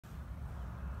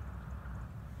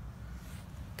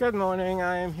Good morning.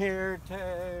 I am here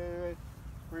to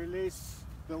release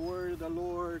the word of the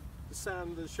Lord, the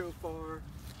sound of the shofar,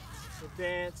 the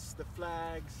dance, the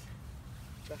flags,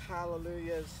 the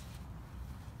hallelujahs.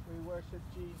 We worship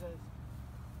Jesus.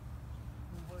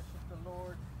 We worship the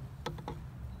Lord. We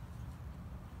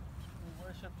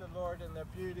worship the Lord in the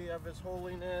beauty of His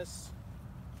holiness.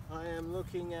 I am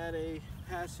looking at a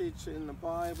passage in the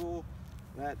Bible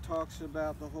that talks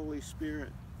about the Holy Spirit.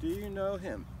 Do you know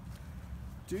Him?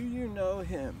 Do you know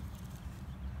Him?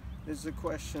 Is the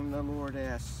question the Lord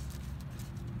asks.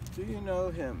 Do you know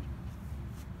Him?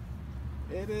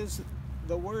 It is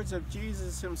the words of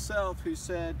Jesus Himself who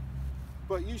said,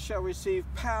 "But you shall receive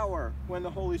power when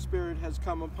the Holy Spirit has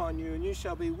come upon you, and you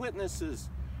shall be witnesses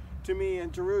to me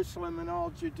in Jerusalem and all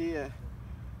Judea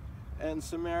and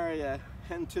Samaria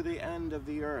and to the end of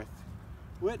the earth."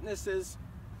 Witnesses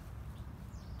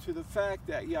to the fact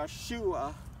that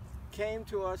Yeshua came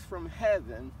to us from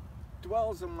heaven,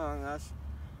 dwells among us,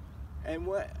 and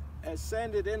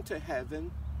ascended into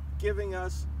heaven, giving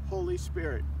us Holy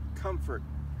Spirit, comfort,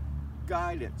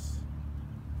 guidance,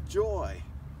 joy,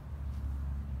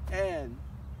 and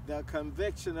the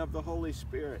conviction of the Holy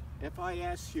Spirit. If I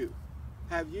ask you,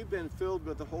 have you been filled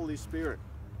with the Holy Spirit?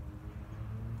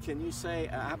 Can you say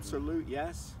an absolute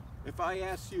yes? If I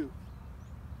ask you,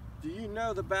 do you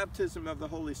know the baptism of the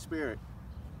Holy Spirit?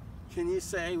 Can you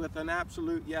say with an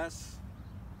absolute yes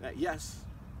that yes,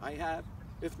 I have?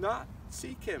 If not,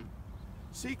 seek Him.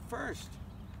 Seek first.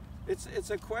 It's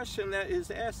a question that is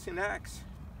asked in Acts,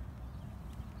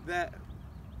 that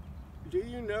do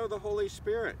you know the Holy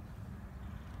Spirit?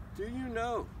 Do you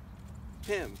know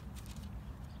Him?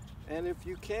 And if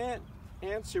you can't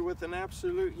answer with an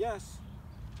absolute yes,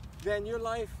 then your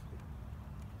life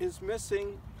is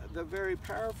missing the very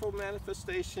powerful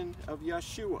manifestation of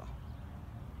Yeshua.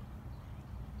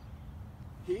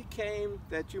 He came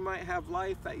that you might have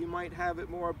life, that you might have it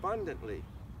more abundantly.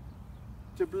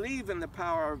 To believe in the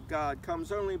power of God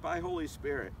comes only by Holy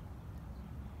Spirit.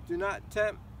 Do not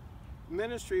tempt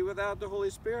ministry without the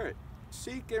Holy Spirit.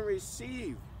 Seek and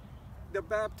receive the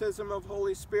baptism of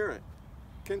Holy Spirit.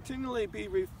 Continually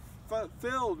be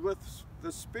filled with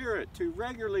the Spirit to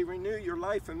regularly renew your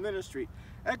life and ministry.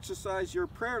 Exercise your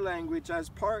prayer language as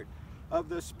part of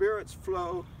the Spirit's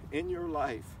flow in your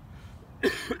life.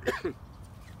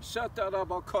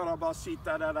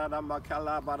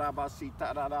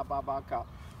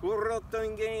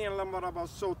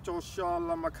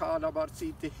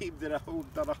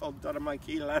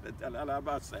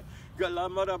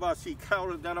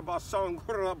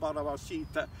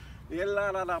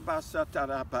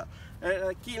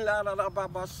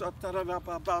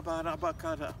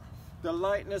 The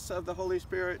lightness of the Holy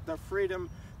Spirit, the freedom,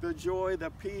 the joy, the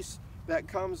peace that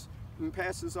comes and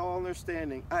passes all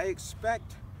understanding. I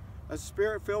expect a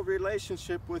Spirit-filled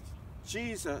relationship with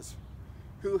Jesus,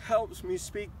 who helps me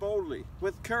speak boldly,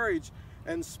 with courage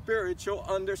and spiritual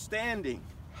understanding.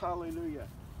 Hallelujah.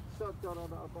 Hey,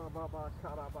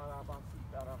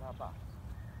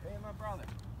 my brother,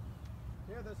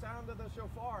 hear the sound of the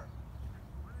shofar.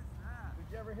 What is that?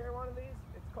 Did you ever hear one of these?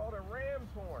 It's called a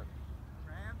ram's horn.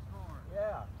 Ram's horn?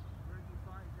 Yeah. Where did you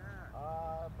find that?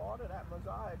 I bought it at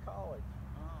Mosiah College.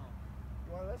 Oh.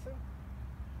 You want to listen?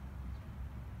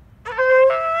 Well,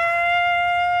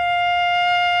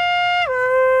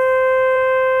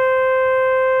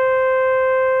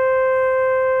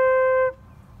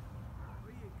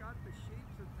 you got the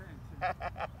sheep's attention.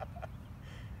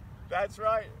 That's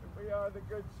right. We are the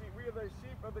good sheep. We are the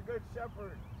sheep of the good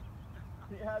shepherd.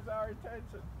 He has our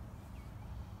attention.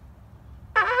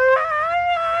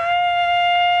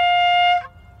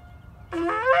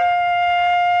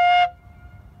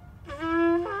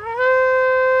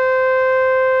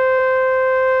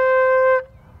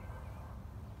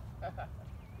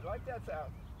 You like that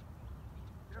sound?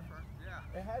 Different,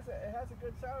 yeah. It has a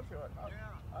good sound to it.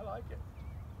 Yeah. I like it.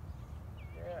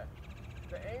 Yeah.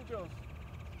 The angels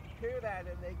hear that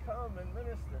and they come and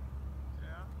minister.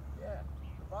 Yeah? Yeah.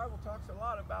 The Bible talks a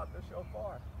lot about the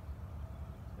shofar.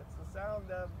 It's the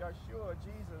sound of Yeshua,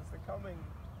 Jesus, the coming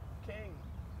King.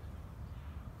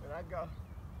 And I go.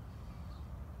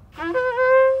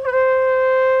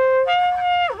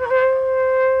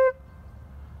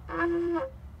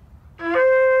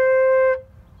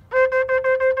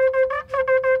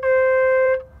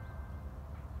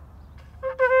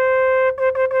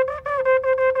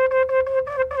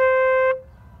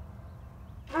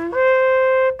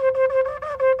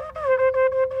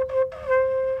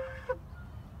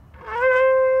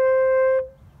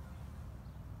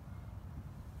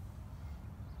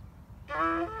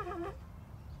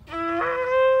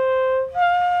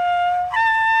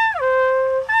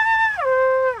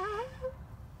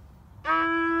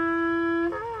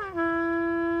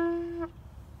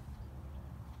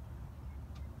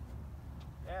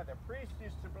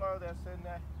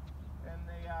 in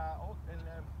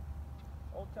the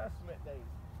Old Testament days.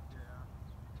 Yeah.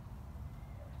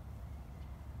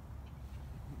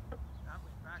 That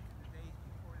was back in the days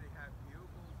before they had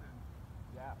bugles and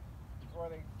Yeah, before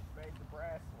they made the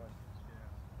brass one.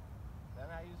 Then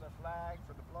I use a flag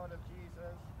for the blood of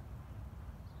Jesus,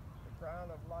 the crown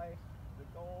of life, the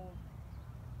gold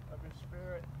of His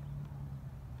Spirit.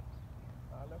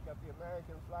 I look at the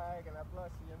American flag and I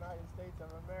bless the United States of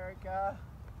America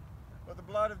with the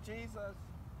blood of Jesus,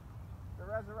 the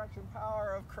resurrection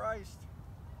power of Christ.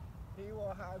 He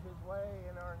will have His way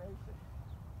in our nation.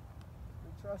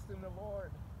 We trust in the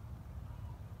Lord.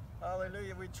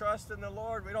 Hallelujah. We trust in the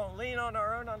Lord. We don't lean on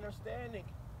our own understanding.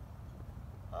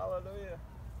 Hallelujah.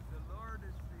 The Lord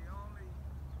is the only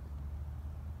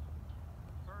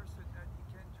person that you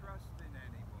can trust in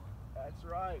anymore. That's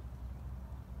right.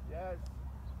 Yes.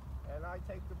 And I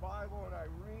take the Bible and I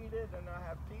read it and I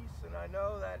have peace and I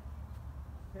know that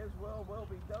His will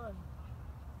be done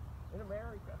in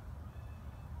America.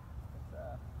 It's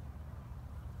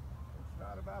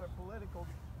not about a political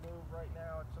move right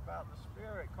now. It's about the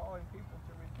Spirit calling people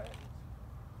to repentance,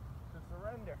 to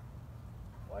surrender.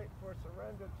 Fight for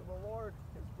surrender to the Lord,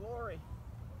 His glory.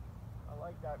 I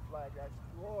like that flag. That's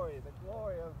glory. The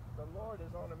glory of the Lord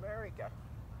is on America.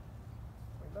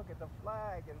 We look at the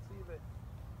flag and see the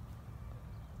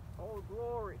whole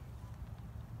glory.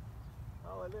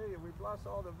 Hallelujah. We bless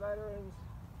all the veterans,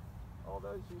 all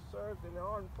those who served in the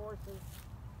armed forces.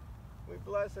 We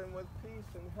bless them with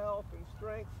peace and health and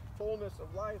strength, fullness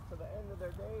of life to the end of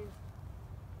their days,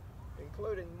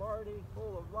 including Marty,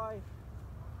 full of life.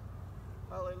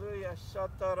 Hallelujah.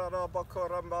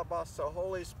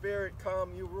 Holy Spirit,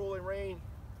 come, you rule and reign.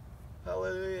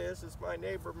 Hallelujah. This is my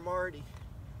neighbor Marty.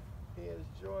 He is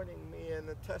joining me in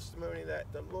the testimony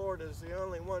that the Lord is the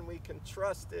only one we can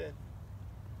trust in.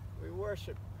 We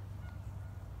worship.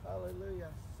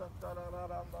 Hallelujah. We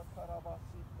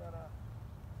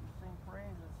sing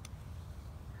praises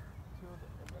in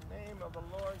the name of the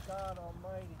Lord God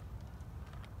Almighty.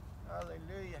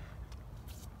 Hallelujah.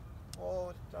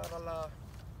 Oh, ta-da-la.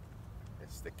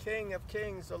 It's the King of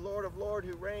Kings, the Lord of Lords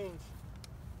who reigns.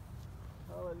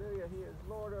 Hallelujah. He is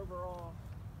Lord over all.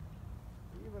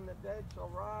 Even the dead shall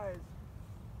rise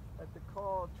at the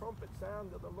call, trumpet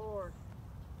sound of the Lord.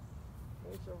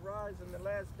 They shall rise in the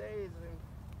last days and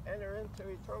enter into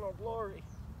eternal glory.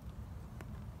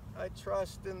 I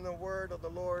trust in the word of the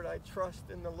Lord. I trust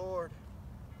in the Lord.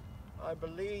 I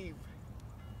believe.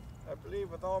 I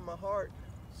believe with all my heart,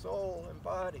 soul, and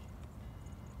body.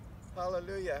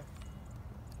 Hallelujah.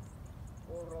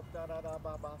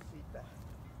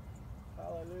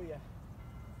 Hallelujah.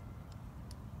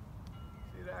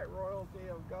 See that royalty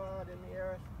of God in the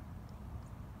earth?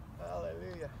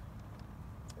 Hallelujah.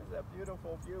 There's a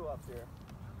beautiful view up here.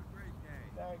 Have a great day.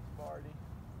 Thanks, Marty. I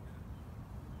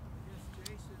guess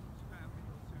Jason's family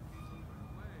will soon be moving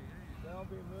away, eh?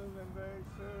 They'll be moving very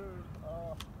soon.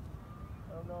 Oh, I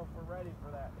don't know if we're ready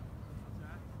for that. What's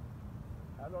that?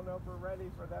 I don't know if we're ready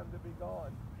for them to be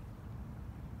gone.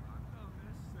 I've known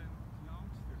this since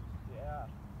youngsters. Yeah.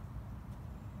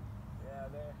 Yeah,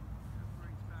 they. That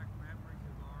brings back memories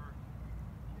of our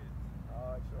kids.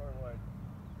 Oh, it sure would.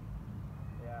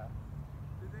 Yeah.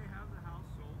 Do they have the house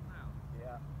sold now?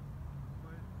 Yeah.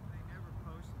 But they never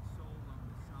posted sold on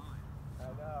the sign. I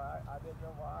know. I didn't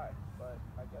know why, but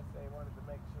I guess they wanted to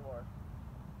make sure.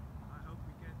 I hope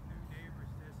we get new neighbors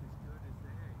this as good as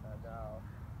they. I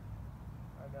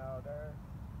know. They're.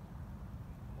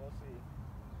 We'll see.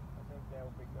 I think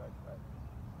they'll be good, but.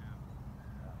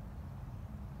 Yeah.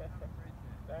 Have a great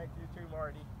day. Thank you too,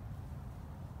 Marty.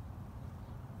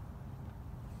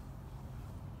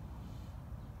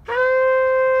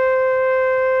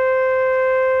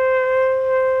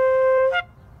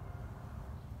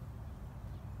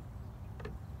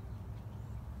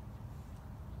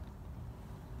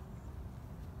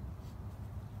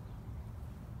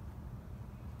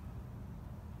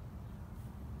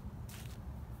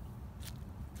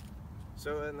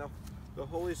 So and the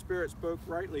Holy Spirit spoke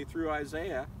rightly through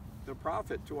Isaiah, the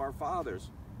prophet, to our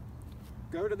fathers.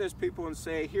 Go to this people and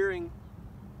say, hearing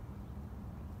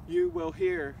you will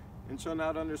hear and shall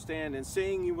not understand, and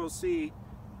seeing you will see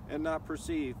and not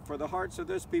perceive. For the hearts of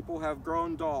this people have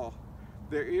grown dull.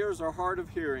 Their ears are hard of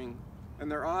hearing,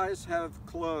 and their eyes have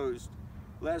closed,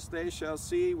 lest they shall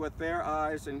see with their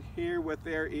eyes and hear with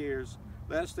their ears,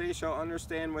 lest they shall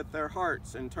understand with their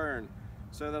hearts and turn,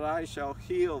 so that I shall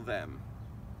heal them.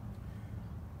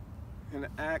 In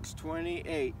Acts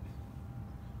 28,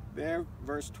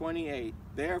 verse 28,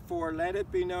 therefore let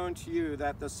it be known to you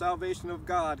that the salvation of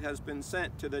God has been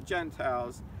sent to the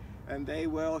Gentiles, and they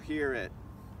will hear it.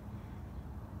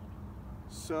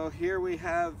 So here we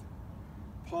have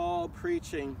Paul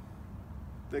preaching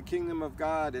the kingdom of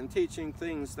God and teaching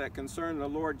things that concern the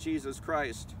Lord Jesus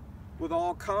Christ with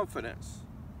all confidence,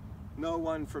 no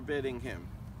one forbidding him.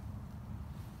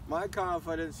 My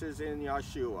confidence is in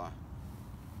Yeshua.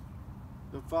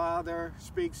 The Father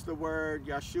speaks the word,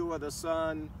 Yeshua the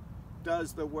Son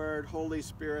does the word, Holy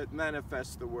Spirit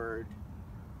manifests the word.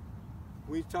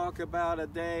 We talk about a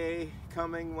day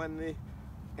coming when the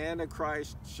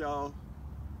Antichrist shall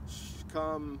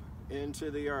come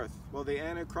into the earth. Well, the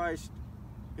Antichrist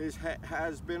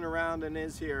has been around and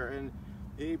is here, and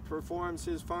he performs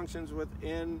his functions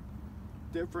within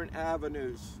different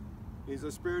avenues. He's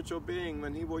a spiritual being,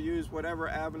 and he will use whatever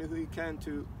avenue he can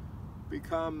to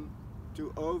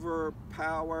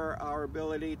overpower our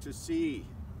ability to see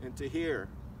and to hear.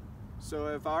 So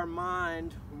if our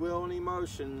mind, will, and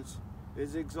emotions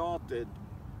is exalted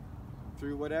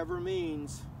through whatever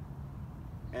means,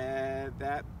 and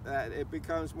that it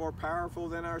becomes more powerful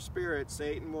than our spirit,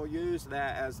 Satan will use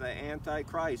that as the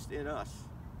Antichrist in us.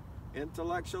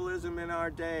 Intellectualism in our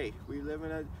day. We live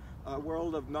in a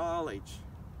world of knowledge,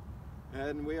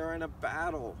 and we are in a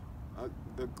battle.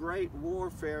 The great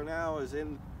warfare now is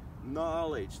in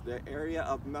knowledge, the area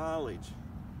of knowledge.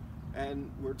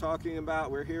 And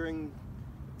we're hearing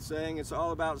saying it's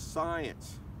all about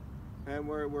science, and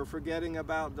we're forgetting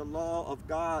about the law of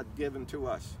God given to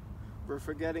us. We're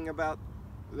forgetting about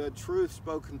the truth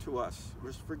spoken to us.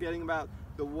 We're forgetting about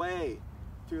the way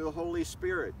through the Holy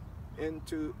Spirit.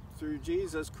 Through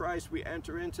Jesus Christ we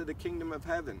enter into the kingdom of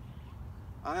heaven.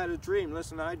 I had a dream.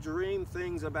 Listen, I dream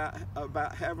things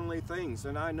about heavenly things,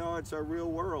 and I know it's a real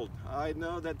world. I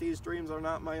know that these dreams are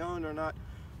not my own, or not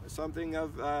something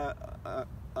of a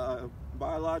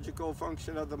biological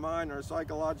function of the mind or a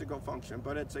psychological function,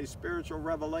 but it's a spiritual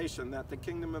revelation that the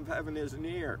kingdom of heaven is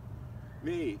near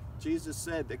me. Jesus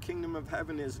said the kingdom of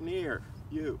heaven is near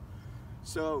you.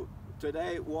 So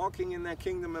today, walking in that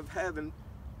kingdom of heaven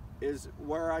is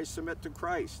where I submit to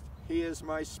Christ. He is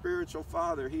my spiritual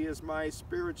father. He is my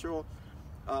spiritual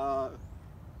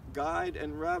guide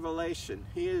and revelation.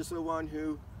 He is the one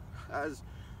who has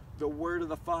the word of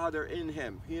the Father in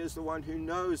him. He is the one who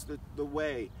knows the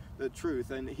way, the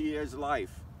truth, and he is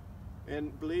life.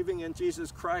 And believing in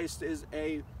Jesus Christ is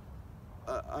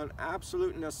an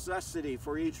absolute necessity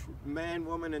for each man,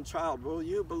 woman, and child. Will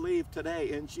you believe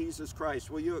today in Jesus Christ?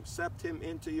 Will you accept him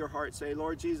into your heart? Say,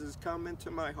 Lord Jesus, come into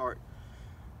my heart.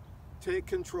 Take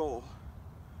control.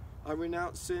 I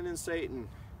renounce sin and Satan.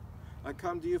 I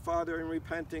come to you, Father, in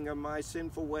repenting of my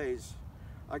sinful ways.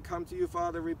 I come to you,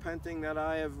 Father, repenting that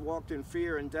I have walked in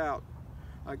fear and doubt.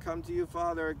 I come to you,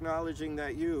 Father, acknowledging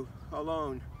that you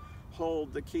alone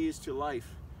hold the keys to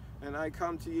life. And I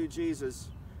come to you, Jesus,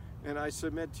 and I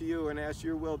submit to you and ask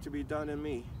your will to be done in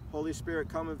me. Holy Spirit,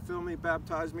 come and fill me,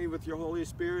 baptize me with your Holy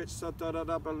Spirit.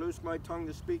 Loose my tongue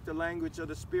to speak the language of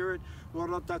the Spirit.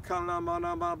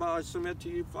 I submit to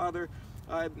you, Father.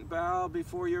 I bow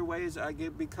before your ways. I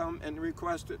become and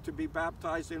request to be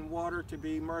baptized in water, to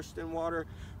be immersed in water,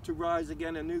 to rise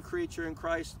again a new creature in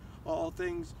Christ. All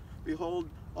things, behold,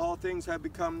 all things have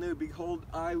become new. Behold,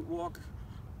 I walk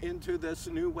into this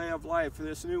new way of life,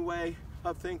 this new way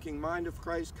of thinking. Mind of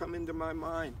Christ, come into my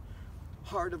mind.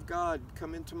 Heart of God,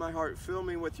 come into my heart. Fill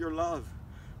me with your love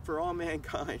for all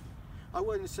mankind. I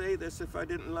wouldn't say this if I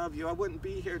didn't love you. I wouldn't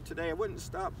be here today. I wouldn't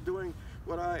stop doing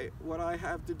what I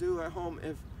have to do at home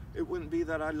if it wouldn't be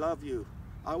that I love you.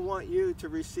 I want you to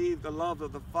receive the love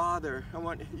of the Father. I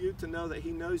want you to know that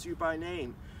he knows you by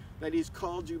name, that he's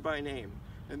called you by name,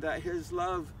 and that his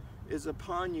love is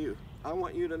upon you. I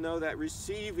want you to know that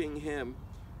receiving him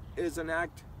is an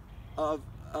act of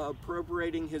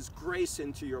appropriating his grace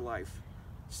into your life.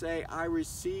 Say, I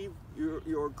receive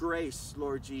your grace,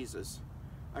 Lord Jesus.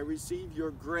 I receive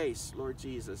your grace, Lord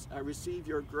Jesus. I receive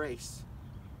your grace.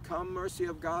 Come, mercy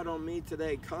of God, on me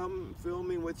today. Come, fill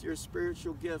me with your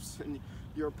spiritual gifts and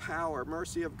your power.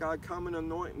 Mercy of God, come and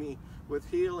anoint me with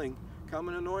healing. Come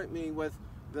and anoint me with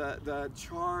the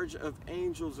charge of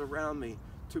angels around me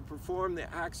to perform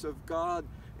the acts of God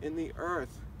in the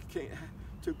earth,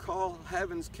 to call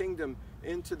heaven's kingdom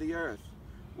into the earth.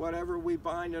 Whatever we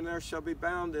bind on earth shall be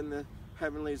bound in the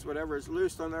heavenlies. Whatever is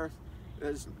loosed on earth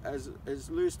is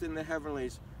loosed in the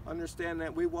heavenlies. Understand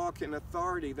that we walk in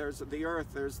authority. There's the earth,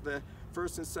 there's the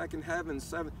first and second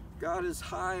heavens. God is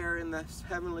higher in the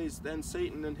heavenlies than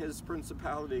Satan and his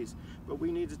principalities. But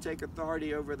we need to take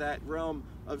authority over that realm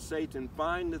of Satan.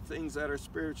 Bind the things that are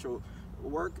spiritual.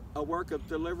 A work of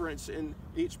deliverance in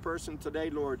each person today,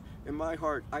 Lord. In my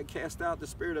heart, I cast out the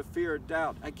spirit of fear,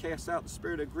 doubt. I cast out the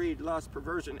spirit of greed, lust,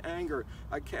 perversion, anger.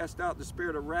 I cast out the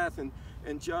spirit of wrath and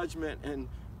judgment and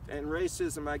and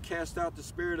racism. I cast out the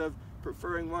spirit of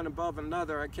preferring one above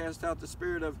another. I cast out the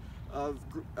spirit of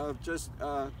just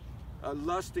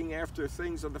lusting after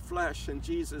things of the flesh in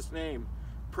Jesus' name.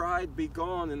 Pride be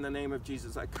gone in the name of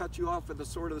Jesus. I cut you off with the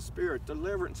sword of the Spirit.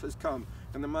 Deliverance has come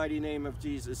in the mighty name of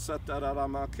Jesus.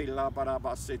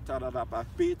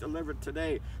 Be delivered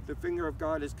today. The finger of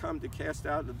God has come to cast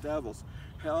out the devils.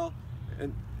 Hell,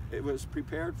 and it was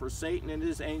prepared for Satan and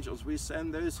his angels. We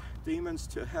send those demons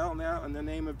to hell now in the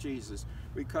name of Jesus.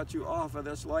 We cut you off of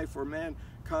this life where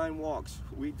mankind walks.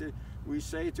 We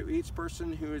say to each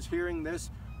person who is hearing this,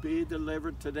 be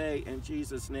delivered today in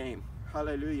Jesus' name.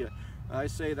 Hallelujah. I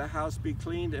say the house be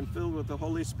cleaned and filled with the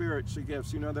Holy Spirit's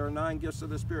gifts. You know, there are 9 gifts of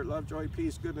the Spirit: love, joy,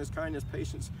 peace, goodness, kindness,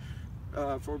 patience,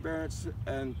 forbearance,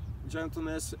 and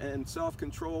gentleness, and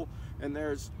self-control. And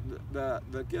there's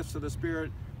the gifts of the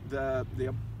Spirit, the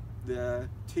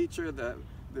teacher, the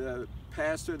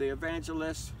pastor, the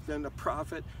evangelist, then the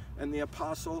prophet, and the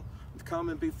apostle. Come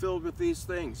and be filled with these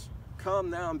things. Come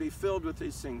now and be filled with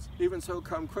these things. Even so,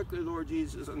 come quickly, Lord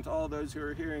Jesus, unto all those who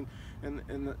are hearing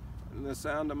in the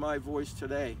sound of my voice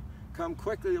today. Come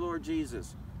quickly, Lord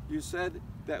Jesus. You said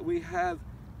that we have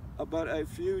about a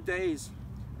few days,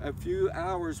 a few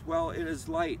hours while it is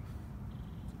light.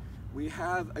 We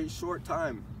have a short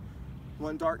time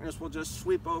when darkness will just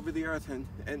sweep over the earth,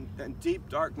 and deep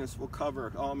darkness will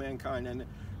cover all mankind,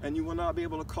 and you will not be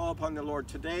able to call upon the Lord.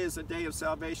 Today is the day of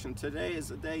salvation. Today is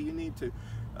the day you need to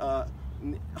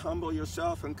humble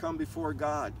yourself and come before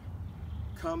God.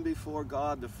 Come before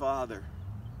God the Father.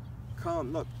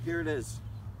 Come, look, here it is.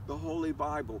 The Holy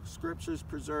Bible, scriptures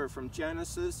preserved from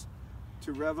Genesis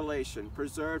to Revelation,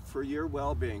 preserved for your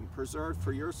well-being, preserved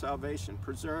for your salvation,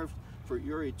 preserved for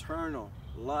your eternal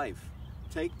life.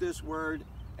 Take this word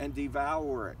and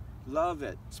devour it. Love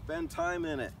it. Spend time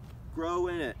in it. Grow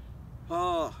in it.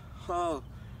 Oh,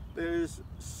 there's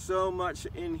so much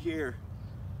in here.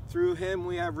 Through him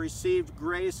we have received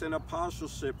grace and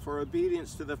apostleship for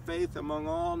obedience to the faith among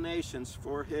all nations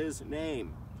for his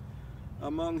name,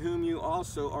 among whom you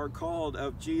also are called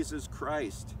of Jesus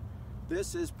Christ.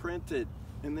 This is printed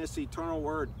in this eternal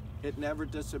word. It never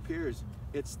disappears.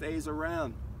 It stays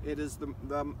around. It is the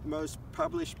most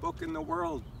published book in the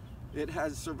world. It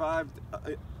has survived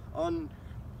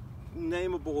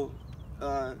unnameable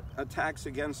attacks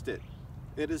against it.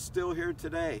 It is still here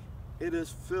today. It is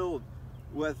filled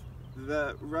with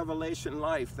the revelation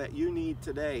life that you need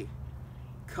today.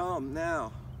 Come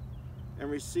now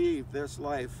and receive this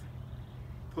life.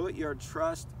 Put your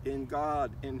trust in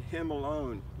God, in him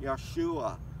alone,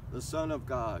 Yeshua, the Son of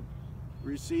God.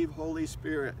 Receive Holy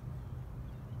Spirit.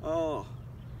 Oh,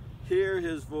 hear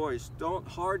his voice. Don't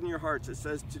harden your hearts. It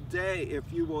says, today, if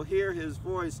you will hear his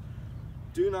voice,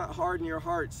 do not harden your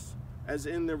hearts as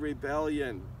in the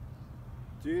rebellion.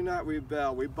 Do not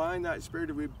rebel. We bind that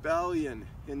spirit of rebellion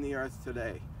in the earth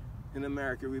today, in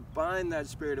America. We bind that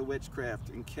spirit of witchcraft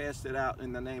and cast it out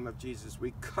in the name of Jesus.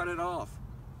 We cut it off.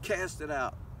 Cast it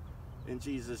out in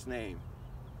Jesus' name.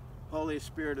 Holy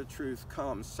Spirit of truth,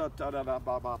 come.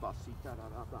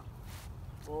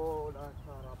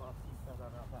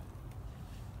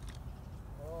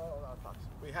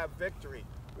 We have victory.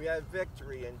 We have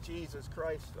victory in Jesus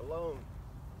Christ alone.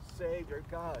 Savior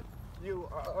God, you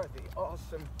are the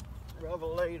awesome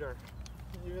revelator.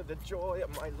 You're the joy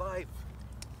of my life.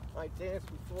 I dance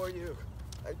before you.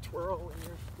 I twirl in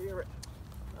your spirit.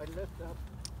 I lift up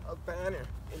a banner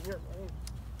in your name.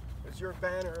 Because your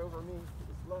banner over me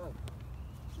is love.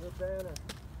 Your banner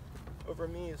over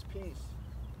me is peace.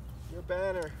 Your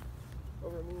banner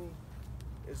over me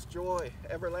is joy,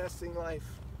 everlasting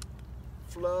life.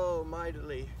 Flow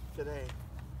mightily today.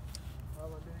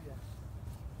 Hallelujah.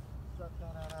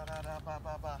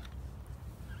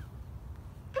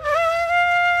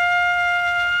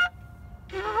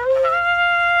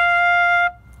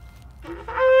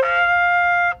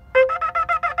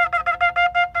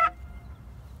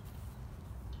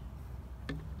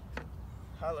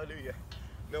 Hallelujah.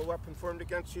 No weapon formed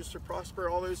against you shall prosper.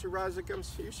 All those who rise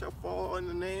against you shall fall in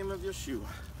the name of Yeshua.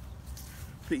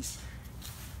 Peace.